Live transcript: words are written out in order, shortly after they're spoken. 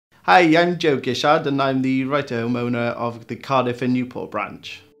Hi, I'm Joe Guishard and I'm the RaH owner of the Cardiff and Newport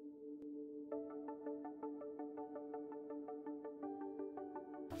branch.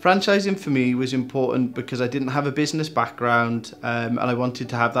 Franchising for me was important because I didn't have a business background and I wanted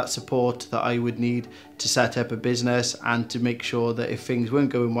to have that support that I would need to set up a business and to make sure that if things weren't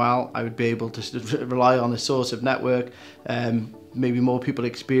going well, I would be able to rely on a source of network, maybe more people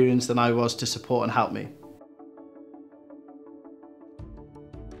experienced than I was to support and help me.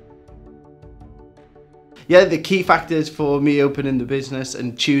 Yeah, the key factors for me opening the business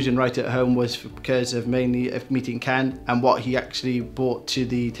and choosing RaH at Home was because of mainly meeting Ken and what he actually brought to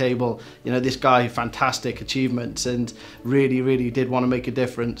the table. You know, this guy, fantastic achievements and really did want to make a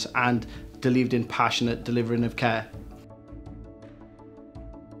difference and believed in passionate delivering of care.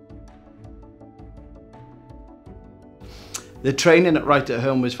 The training at RaH at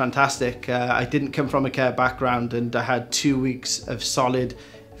Home was fantastic. I didn't come from a care background and I had 2 weeks of solid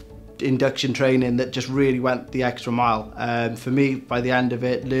induction training that just really went the extra mile. For me, by the end of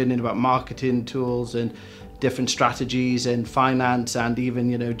it, learning about marketing tools and different strategies and finance and even,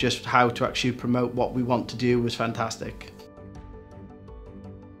 you know, just how to actually promote what we want to do was fantastic.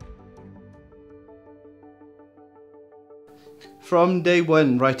 From day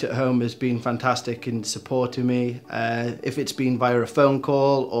one, RaH at Home has been fantastic in supporting me. If it's been via a phone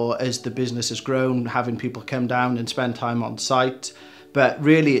call or as the business has grown, having people come down and spend time on site. But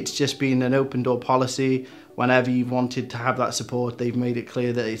really, it's just been an open door policy. Whenever you've wanted to have that support, they've made it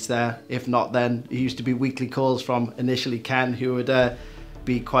clear that it's there. If not, then it used to be weekly calls from initially Ken, who would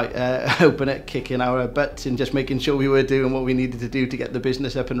be quite open at kicking our butts and just making sure we were doing what we needed to do to get the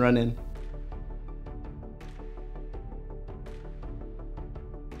business up and running.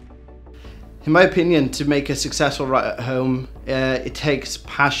 In my opinion, to make a successful RaH at Home, it takes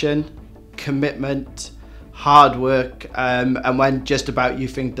passion, commitment, hard work, and when just about you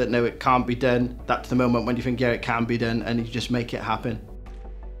think that no, it can't be done, that's the moment when you think, yeah, it can be done, and you just make it happen.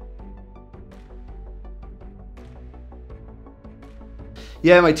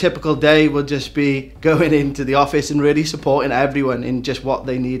 Yeah, my typical day will just be going into the office and really supporting everyone in just what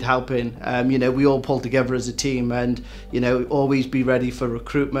they need help in. You know, we all pull together as a team and, you know, always be ready for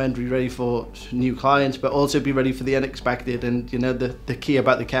recruitment, be ready for new clients, but also be ready for the unexpected. And, you know, the key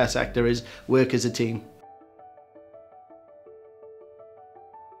about the care sector is work as a team.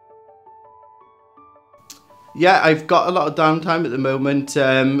 Yeah, I've got a lot of downtime at the moment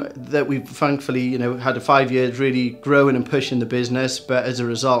that we've thankfully, you know, had 5 years really growing and pushing the business. But as a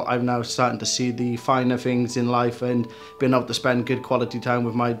result, I'm now starting to see the finer things in life and being able to spend good quality time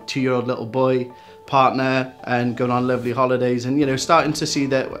with my 2-year-old little boy, partner, and going on lovely holidays. And, you know, starting to see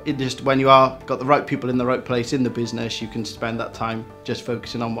that it just when you are got the right people in the right place in the business, you can spend that time just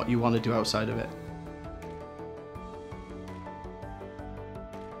focusing on what you want to do outside of it.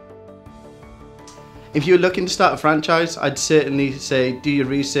 If you're looking to start a franchise, I'd certainly say do your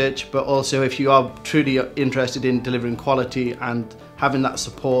research, but also if you are truly interested in delivering quality and having that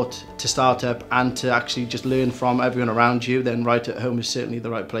support to start up and to actually just learn from everyone around you, then RaH at Home is certainly the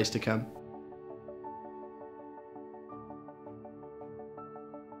right place to come.